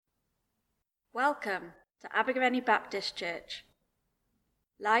Welcome to Abergavenny Baptist Church.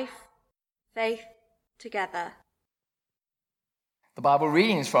 Life, faith, together. The Bible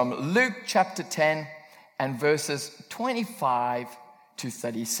reading is from Luke chapter 10 and verses 25 to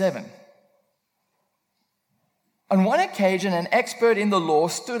 37. On one occasion, an expert in the law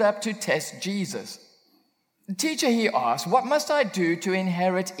stood up to test Jesus. "Teacher," he asked, "what must I do to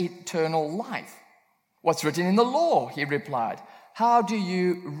inherit eternal life?" "What's written in the law?" he replied. "How do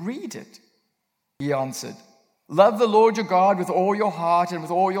you read it?" He answered, "Love the Lord your God with all your heart and with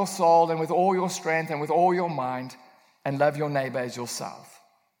all your soul and with all your strength and with all your mind, and love your neighbor as yourself."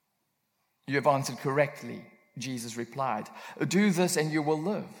 "You have answered correctly," Jesus replied. "Do this and you will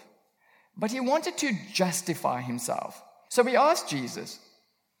live." But he wanted to justify himself. So he asked Jesus,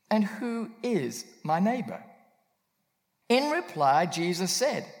 "And who is my neighbor?" In reply, Jesus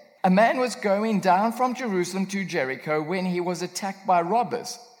said, "A man was going down from Jerusalem to Jericho when he was attacked by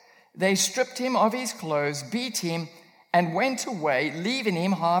robbers. They stripped him of his clothes, beat him, and went away, leaving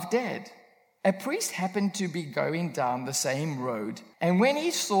him half dead. A priest happened to be going down the same road, and when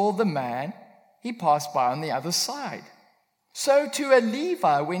he saw the man, he passed by on the other side. So too a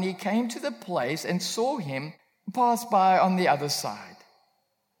Levi, when he came to the place and saw him, passed by on the other side.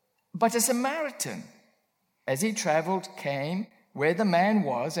 But a Samaritan, as he traveled, came where the man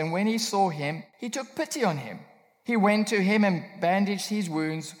was, and when he saw him, he took pity on him. He went to him and bandaged his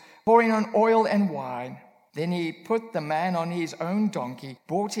wounds, pouring on oil and wine. Then he put the man on his own donkey,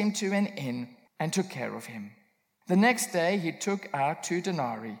 brought him to an inn, and took care of him. The next day he took out 2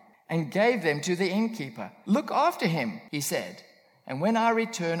 denarii and gave them to the innkeeper. 'Look after him,' he said, 'and when I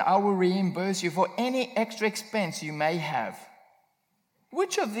return, I will reimburse you for any extra expense you may have.'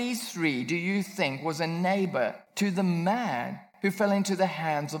 Which of these 3 do you think was a neighbor to the man who fell into the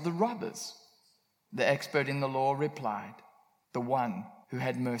hands of the robbers?" The expert in the law replied, "The one who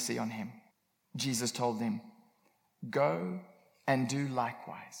had mercy on him." Jesus told him, "Go and do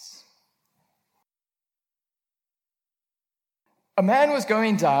likewise." A man was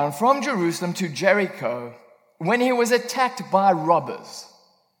going down from Jerusalem to Jericho when he was attacked by robbers.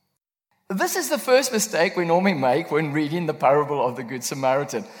 This is the first mistake we normally make when reading the parable of the Good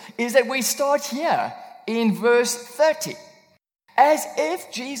Samaritan, is that we start here in verse 30, as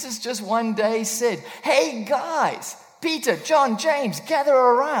if Jesus just one day said, "Hey guys, Peter, John, James, gather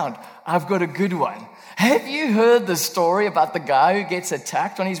around. I've got a good one. Have you heard the story about the guy who gets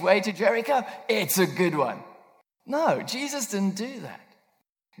attacked on his way to Jericho? It's a good one." No, Jesus didn't do that.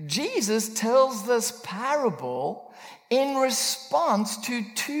 Jesus tells this parable in response to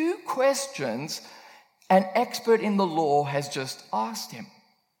 2 questions an expert in the law has just asked him.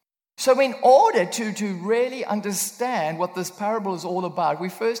 So in order to really understand what this parable is all about, we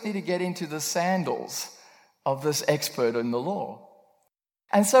first need to get into the sandals of this expert in the law.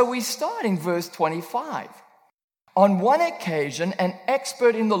 And so we start in verse 25. On one occasion, an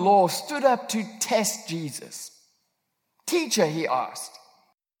expert in the law stood up to test Jesus. "Teacher," he asked,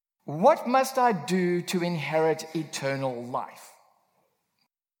 "what must I do to inherit eternal life?"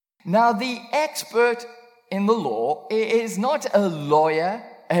 Now, the expert in the law is not a lawyer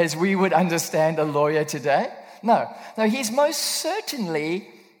as we would understand a lawyer today. No, he's most certainly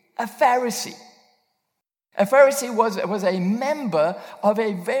a Pharisee. A Pharisee was a member of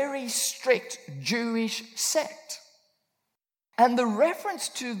a very strict Jewish sect. And the reference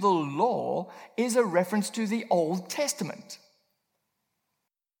to the law is a reference to the Old Testament.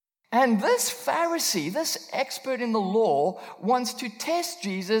 And this Pharisee, this expert in the law, wants to test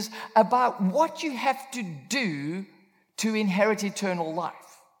Jesus about what you have to do to inherit eternal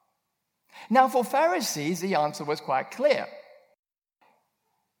life. Now, for Pharisees, the answer was quite clear.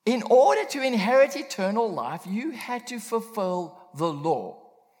 In order to inherit eternal life, you had to fulfill the law.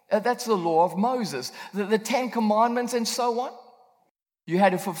 That's the law of Moses, the 10 Commandments and so on. You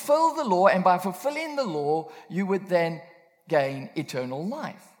had to fulfill the law, and by fulfilling the law, you would then gain eternal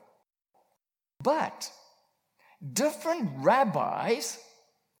life. But different rabbis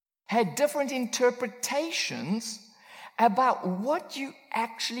had different interpretations about what you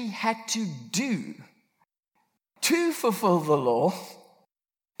actually had to do to fulfill the law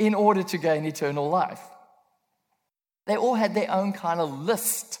in order to gain eternal life. They all had their own kind of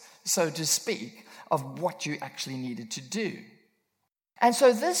list, so to speak, of what you actually needed to do. And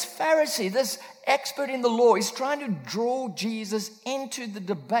so this Pharisee, this expert in the law, is trying to draw Jesus into the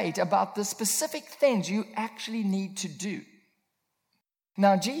debate about the specific things you actually need to do.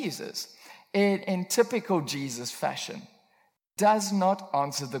 Now, Jesus, in typical Jesus fashion, does not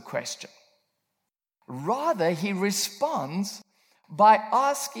answer the question. Rather, he responds by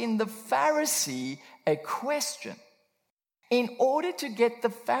asking the Pharisee a question. in order to get the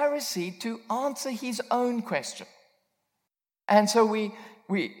Pharisee to answer his own question. And so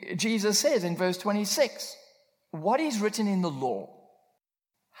Jesus says in verse 26, what is written in the law?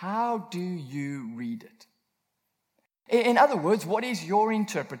 How do you read it? In other words, what is your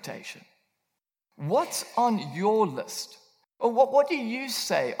interpretation? What's on your list? Or what do you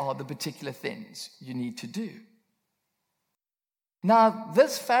say are the particular things you need to do? Now,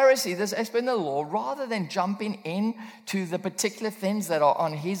 this Pharisee, this expert in the law, rather than jumping in to the particular things that are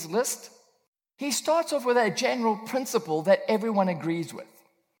on his list, he starts off with a general principle that everyone agrees with.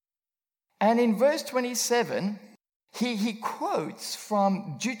 And in verse 27, he quotes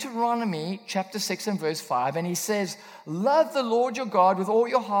from Deuteronomy chapter 6 and verse 5, and he says, love the Lord your God with all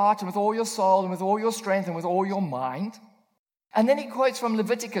your heart and with all your soul and with all your strength and with all your mind. And then he quotes from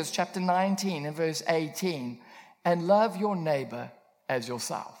Leviticus chapter 19 and verse 18, and love your neighbor as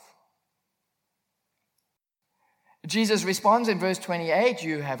yourself. Jesus responds in verse 28,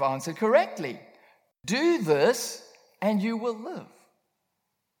 you have answered correctly. Do this and you will live.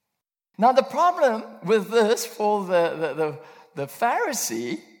 Now the problem with this for the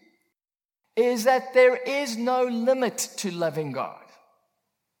Pharisee is that there is no limit to loving God.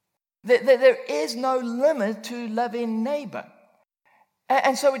 There is no limit to loving neighbor.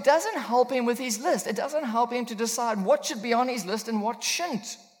 And so it doesn't help him with his list. It doesn't help him to decide what should be on his list and what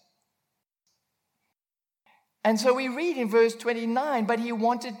shouldn't. And so we read in verse 29, but he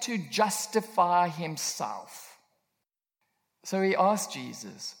wanted to justify himself. So he asked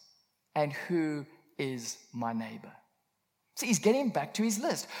Jesus, and who is my neighbor? So he's getting back to his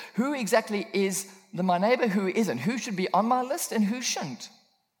list. Who exactly is my neighbor? Who isn't? Who should be on my list and who shouldn't?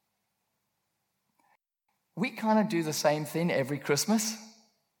 We kind of do the same thing every Christmas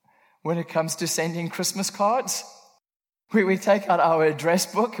when it comes to sending Christmas cards. We take out our address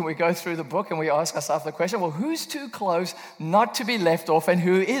book and we go through the book and we ask ourselves the question, well, who's too close not to be left off and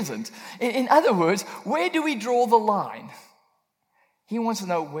who isn't? In other words, where do we draw the line? He wants to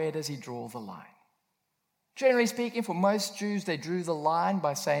know, where does he draw the line? Generally speaking, for most Jews, they drew the line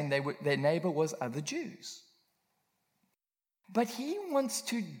by saying their neighbor was other Jews. But he wants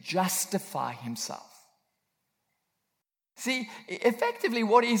to justify himself. See, effectively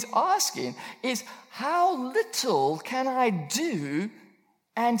what he's asking is, how little can I do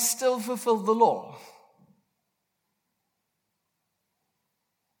and still fulfill the law?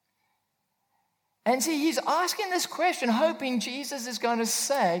 And see, he's asking this question, hoping Jesus is going to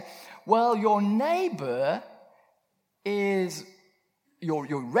say, well, your neighbor is your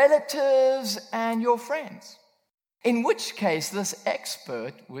relatives and your friends. In which case, this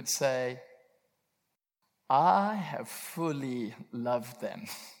expert would say, I have fully loved them.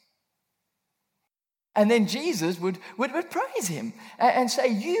 And then Jesus would praise him and say,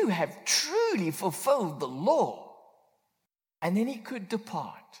 you have truly fulfilled the law. And then he could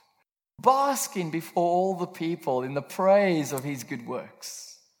depart, basking before all the people in the praise of his good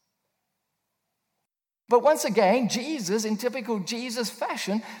works. But once again, Jesus, in typical Jesus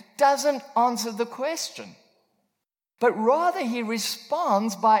fashion, doesn't answer the question. But rather he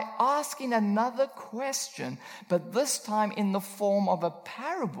responds by asking another question, but this time in the form of a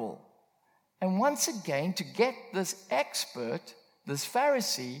parable. And once again, to get this expert, this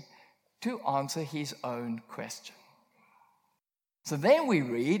Pharisee, to answer his own question. So then we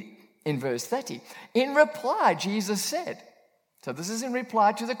read in verse 30, in reply, Jesus said, so this is in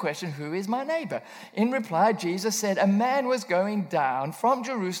reply to the question, who is my neighbor? In reply, Jesus said, a man was going down from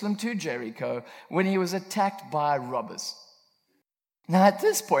Jerusalem to Jericho when he was attacked by robbers. Now at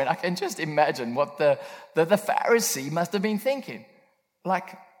this point, I can just imagine what the Pharisee must have been thinking.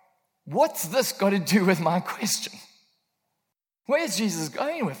 Like, what's this got to do with my question? Where's Jesus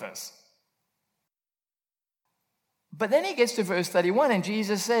going with this? But then he gets to verse 31 and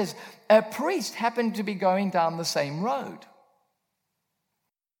Jesus says, a priest happened to be going down the same road.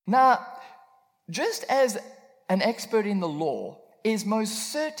 Now, just as an expert in the law is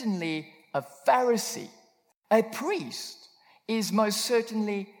most certainly a Pharisee, a priest is most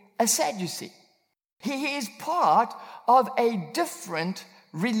certainly a Sadducee. He is part of a different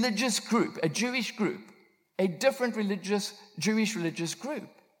religious group, a Jewish group, a different Jewish religious group.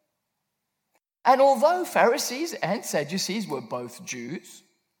 And although Pharisees and Sadducees were both Jews,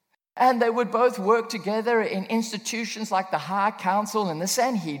 and they would both work together in institutions like the High Council and the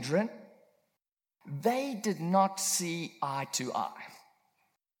Sanhedrin, they did not see eye to eye.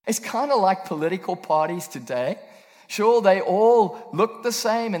 It's kind of like political parties today. Sure, they all look the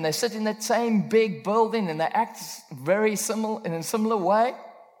same and they sit in that same big building and they act very similar in a similar way,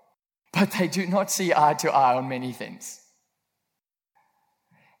 but they do not see eye to eye on many things.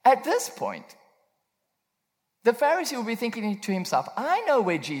 At this point, The Pharisee will be thinking to himself, I know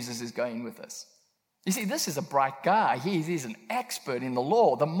where Jesus is going with this. You see, this is a bright guy. He's an expert in the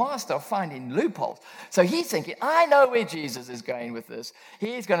law, the master of finding loopholes. So he's thinking, I know where Jesus is going with this.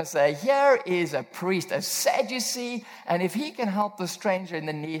 He's going to say, here is a priest, a Sadducee, and if he can help the stranger in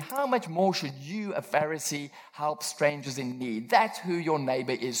the need, how much more should you, a Pharisee, help strangers in need? That's who your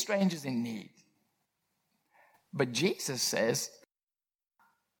neighbor is, strangers in need. But Jesus says,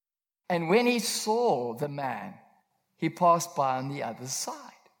 and when he saw the man, he passed by on the other side.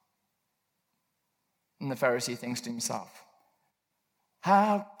 And the Pharisee thinks to himself,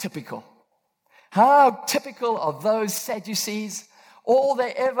 how typical of those Sadducees. All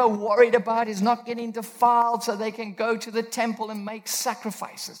they ever worried about is not getting defiled so they can go to the temple and make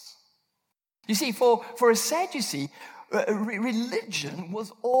sacrifices. You see, for a Sadducee, religion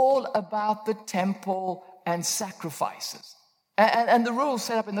was all about the temple and sacrifices. And the rules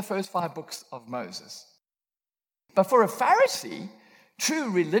set up in the first 5 books of Moses. But for a Pharisee,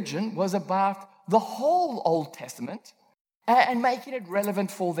 true religion was about the whole Old Testament and making it relevant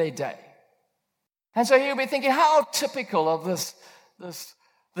for their day. And so he'll be thinking, how typical of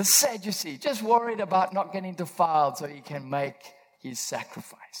the Sadducee, just worried about not getting defiled so he can make his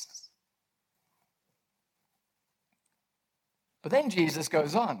sacrifices. But then Jesus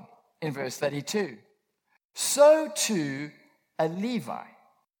goes on in verse 32. So too a Levite.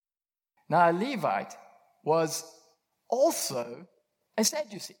 Now a Levite was also a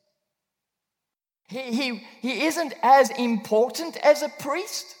Sadducee. He isn't as important as a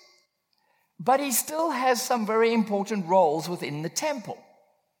priest, but he still has some very important roles within the temple.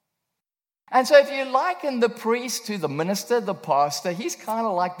 And so if you liken the priest to the minister, the pastor, he's kind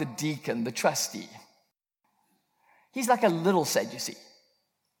of like the deacon, the trustee. He's like a little Sadducee.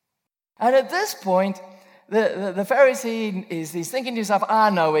 And at this point, the Pharisee he's thinking to himself, I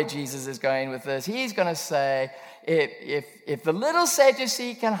know where Jesus is going with this. He's going to say, if the little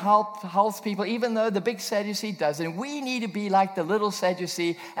Sadducee can help people, even though the big Sadducee doesn't, we need to be like the little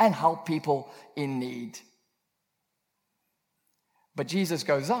Sadducee and help people in need. But Jesus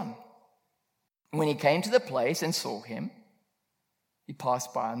goes on. When he came to the place and saw him, he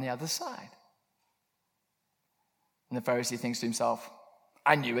passed by on the other side. And the Pharisee thinks to himself,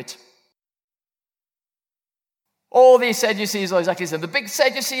 I knew it. All these Sadducees are exactly the same. The big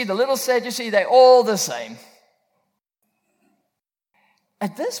Sadducee, the little Sadducee, they're all the same.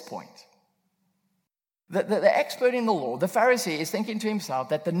 At this point, the expert in the law, the Pharisee, is thinking to himself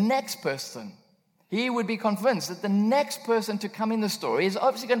that the next person, he would be convinced that the next person to come in the story is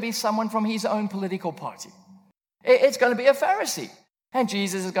obviously going to be someone from his own political party. It's going to be a Pharisee. And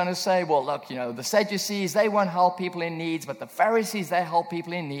Jesus is going to say, well, look, the Sadducees, they won't help people in need, but the Pharisees, they help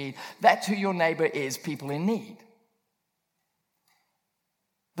people in need. That's who your neighbor is, people in need.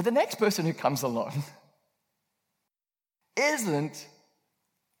 But the next person who comes along isn't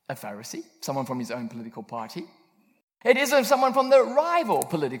a Pharisee, someone from his own political party. It isn't someone from the rival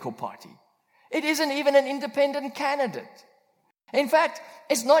political party. It isn't even an independent candidate. In fact,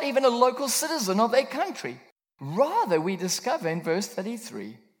 it's not even a local citizen of their country. Rather, we discover in verse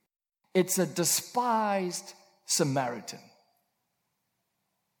 33, it's a despised Samaritan.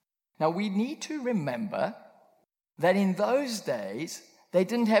 Now, we need to remember that in those days, they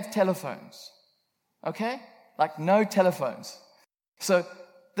didn't have telephones, okay? Like no telephones. So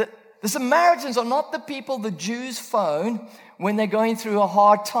the Samaritans are not the people the Jews phone when they're going through a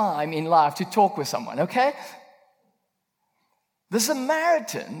hard time in life to talk with someone, okay? The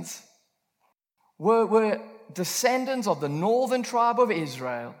Samaritans were descendants of the northern tribe of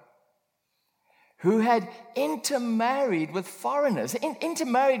Israel who had intermarried with foreigners,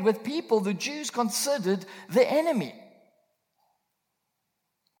 intermarried with people the Jews considered the enemy.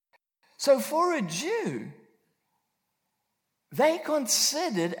 So for a Jew, they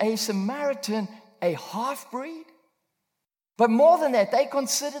considered a Samaritan a half-breed. But more than that, they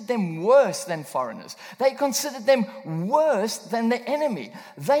considered them worse than foreigners. They considered them worse than the enemy.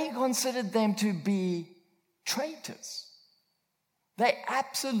 They considered them to be traitors. They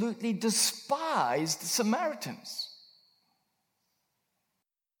absolutely despised the Samaritans.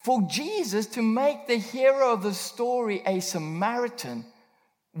 For Jesus to make the hero of the story a Samaritan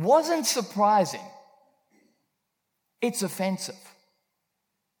wasn't surprising. It's offensive.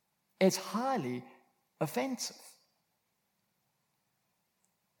 It's highly offensive.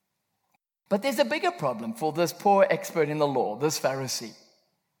 But there's a bigger problem for this poor expert in the law, this Pharisee.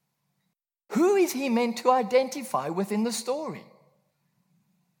 Who is he meant to identify within the story?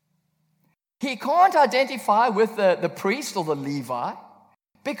 He can't identify with the priest or the Levite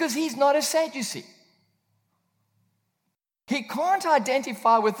because he's not a Sadducee. He can't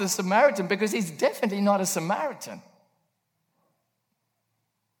identify with the Samaritan because he's definitely not a Samaritan.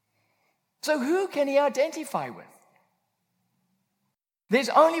 So who can he identify with? There's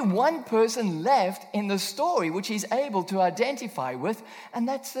only one person left in the story which he's able to identify with, and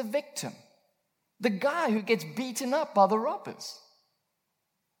that's the victim. The guy who gets beaten up by the robbers.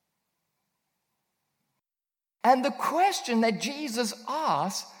 And the question that Jesus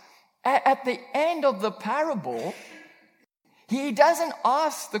asks at the end of the parable, he doesn't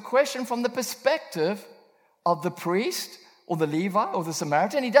ask the question from the perspective of the priest or the Levite or the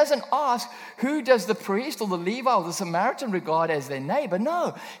Samaritan. He doesn't ask who does the priest or the Levite or the Samaritan regard as their neighbor.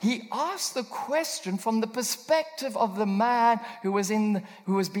 No, he asks the question from the perspective of the man who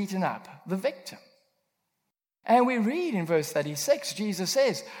was beaten up, the victim. And we read in verse 36, Jesus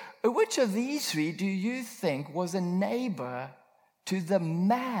says, which of these three do you think was a neighbor to the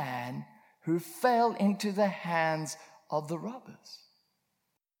man who fell into the hands of the robbers?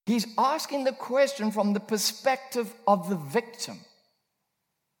 He's asking the question from the perspective of the victim.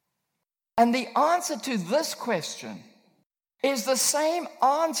 And the answer to this question is the same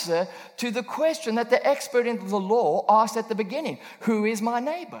answer to the question that the expert in the law asked at the beginning. Who is my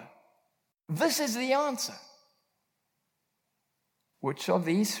neighbor? This is the answer. Which of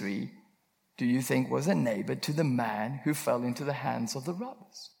these three do you think was a neighbor to the man who fell into the hands of the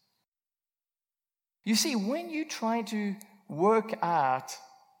robbers? You see, when you try to work out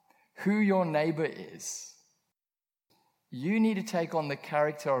who your neighbor is, you need to take on the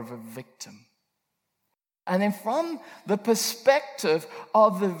character of a victim. And then from the perspective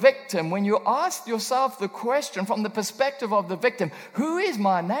of the victim, when you ask yourself the question from the perspective of the victim, who is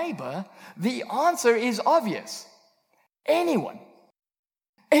my neighbor? The answer is obvious. Anyone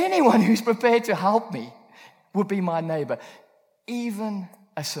who's prepared to help me would be my neighbor, even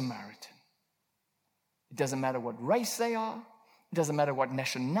a Samaritan. It doesn't matter what race they are. It doesn't matter what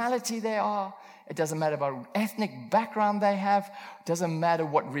nationality they are. It doesn't matter what ethnic background they have. It doesn't matter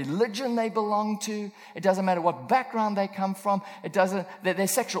what religion they belong to. It doesn't matter what background they come from. Their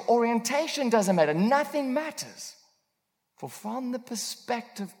sexual orientation doesn't matter. Nothing matters. For from the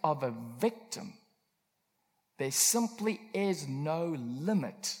perspective of a victim, there simply is no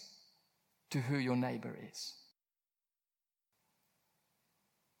limit to who your neighbor is.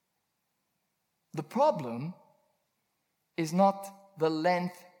 The problem is not the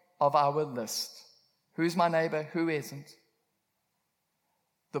length of our list. Who's my neighbor? Who isn't?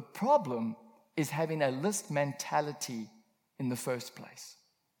 The problem is having a list mentality in the first place.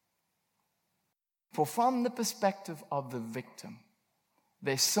 For from the perspective of the victim,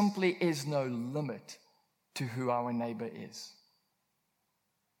 there simply is no limit to who our neighbor is.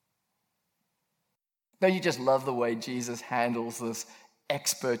 Don't you just love the way Jesus handles this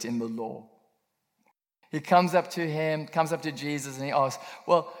expert in the law? He comes up to Jesus, and he asks,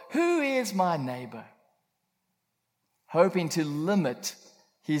 well, who is my neighbor? Hoping to limit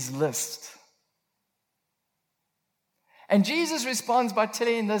his list. And Jesus responds by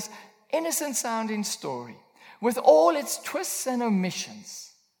telling this innocent-sounding story with all its twists and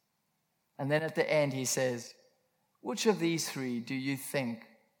omissions. And then at the end he says, which of these three do you think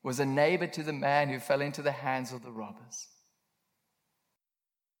was a neighbor to the man who fell into the hands of the robbers?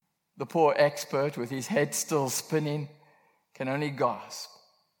 The poor expert, with his head still spinning, can only gasp,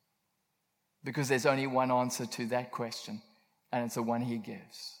 because there's only one answer to that question, and it's the one he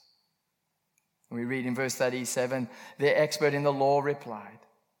gives. We read in verse 37, the expert in the law replied,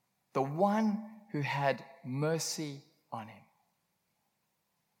 the one who had mercy on him.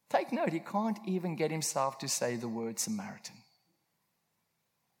 Take note, he can't even get himself to say the word Samaritan.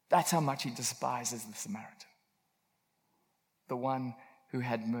 That's how much he despises the Samaritan. The one who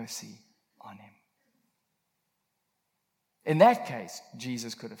had mercy on him. In that case,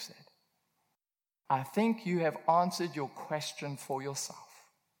 Jesus could have said, I think you have answered your question for yourself.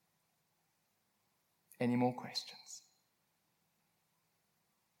 Any more questions?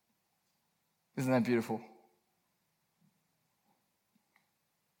 Isn't that beautiful?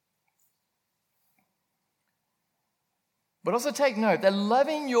 But also take note that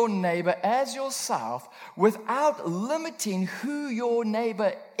loving your neighbor as yourself without limiting who your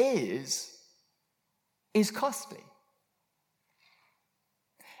neighbor is costly.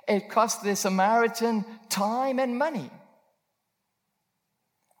 It cost the Samaritan time and money.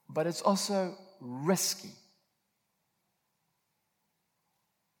 But it's also risky.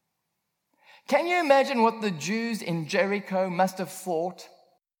 Can you imagine what the Jews in Jericho must have thought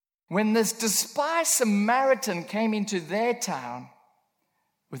when this despised Samaritan came into their town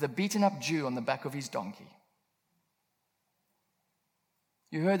with a beaten up Jew on the back of his donkey?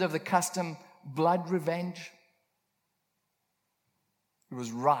 You heard of the custom blood revenge? It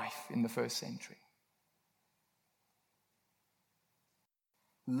was rife in the first century.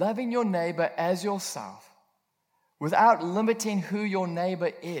 Loving your neighbor as yourself without limiting who your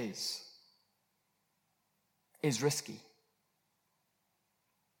neighbor is risky.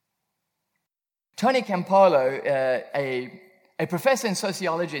 Tony Campolo, a professor in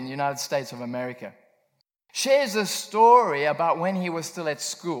sociology in the United States of America, shares a story about when he was still at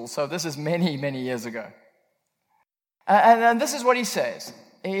school. So this is many, many years ago. And this is what he says.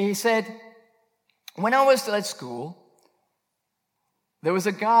 He said, when I was still at school, there was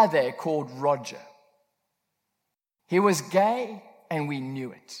a guy there called Roger. He was gay and we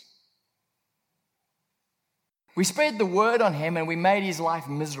knew it. We spread the word on him and we made his life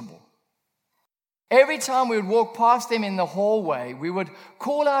miserable. Every time we would walk past him in the hallway, we would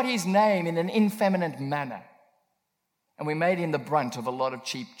call out his name in an effeminate manner. And we made him the brunt of a lot of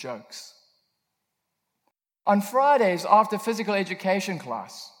cheap jokes. On Fridays, after physical education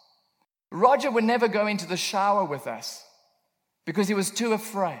class, Roger would never go into the shower with us because he was too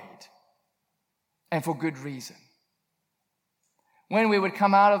afraid, and for good reason. When we would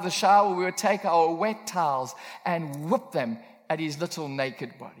come out of the shower, we would take our wet towels and whip them at his little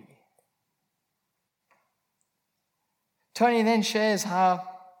naked body. Tony then shares how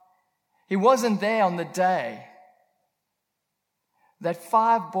he wasn't there on the day that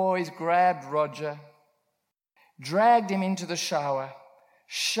 5 boys grabbed Roger, dragged him into the shower,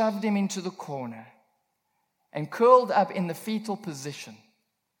 shoved him into the corner, and curled up in the fetal position.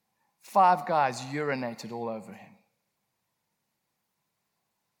 5 guys urinated all over him.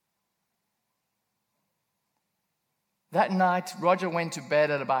 That night, Roger went to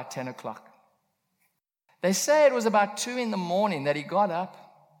bed at about 10 o'clock. They say it was about 2 in the morning that he got up,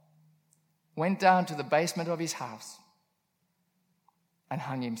 went down to the basement of his house, and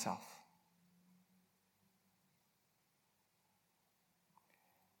hung himself.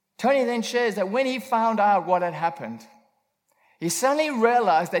 Tony then shares that when he found out what had happened, he suddenly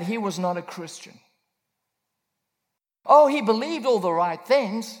realized that he was not a Christian. Oh, he believed all the right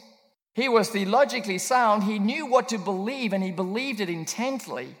things. He was theologically sound. He knew what to believe, and he believed it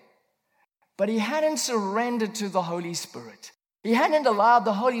intently. But he hadn't surrendered to the Holy Spirit. He hadn't allowed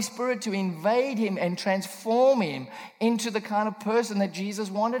the Holy Spirit to invade him and transform him into the kind of person that Jesus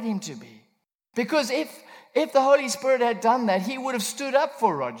wanted him to be. Because if the Holy Spirit had done that, he would have stood up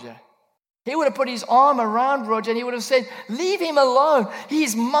for Roger. He would have put his arm around Roger and he would have said, "Leave him alone.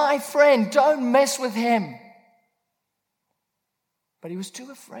 He's my friend. Don't mess with him." But he was too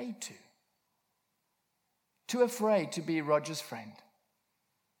afraid to. Too afraid to be Roger's friend.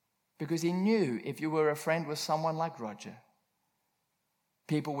 Because he knew if you were a friend with someone like Roger,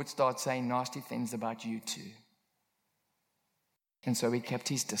 people would start saying nasty things about you too. And so he kept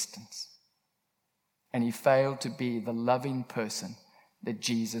his distance. And he failed to be the loving person that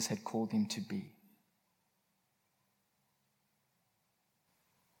Jesus had called him to be.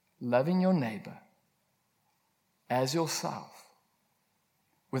 Loving your neighbor as yourself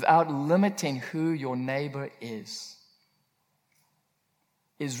without limiting who your neighbor is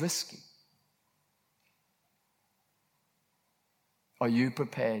risky. Are you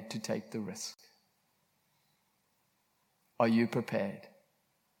prepared to take the risk? Are you prepared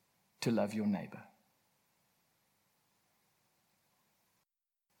to love your neighbor?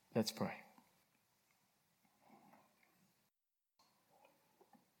 Let's pray.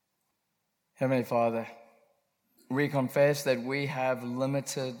 Heavenly Father, we confess that we have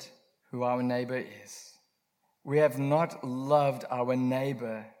limited who our neighbor is. We have not loved our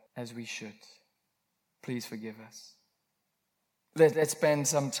neighbor as we should. Please forgive us. Let's spend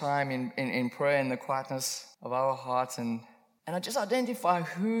some time in prayer in the quietness of our hearts and just identify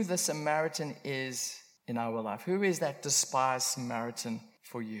who the Samaritan is in our life. Who is that despised Samaritan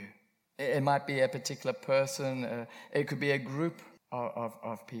for you? It might be a particular person. It could be a group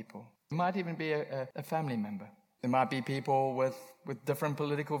of people. It might even be a family member. There might be people with different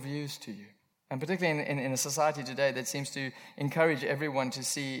political views to you. And particularly in a society today that seems to encourage everyone to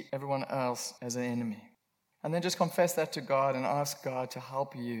see everyone else as an enemy. And then just confess that to God and ask God to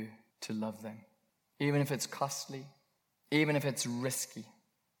help you to love them. Even if it's costly, even if it's risky.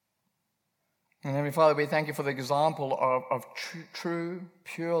 And Heavenly Father, we thank you for the example of true,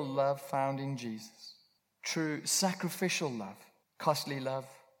 pure love found in Jesus. True, sacrificial love, costly love,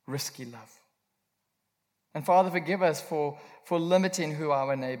 risky love. And Father, forgive us for limiting who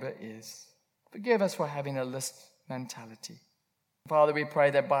our neighbor is. Forgive us for having a list mentality. Father, we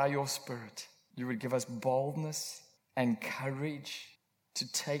pray that by your Spirit, you would give us boldness and courage to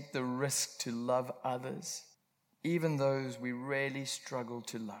take the risk to love others, even those we really struggle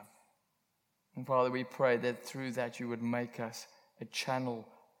to love. And Father, we pray that through that you would make us a channel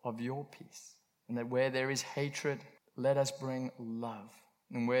of your peace. And that where there is hatred, let us bring love.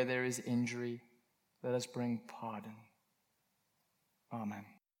 And where there is injury, let us bring pardon. Amen.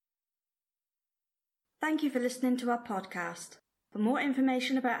 Thank you for listening to our podcast. For more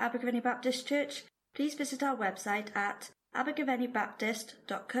information about Abergavenny Baptist Church, please visit our website at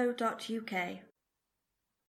abergavennybaptist.co.uk.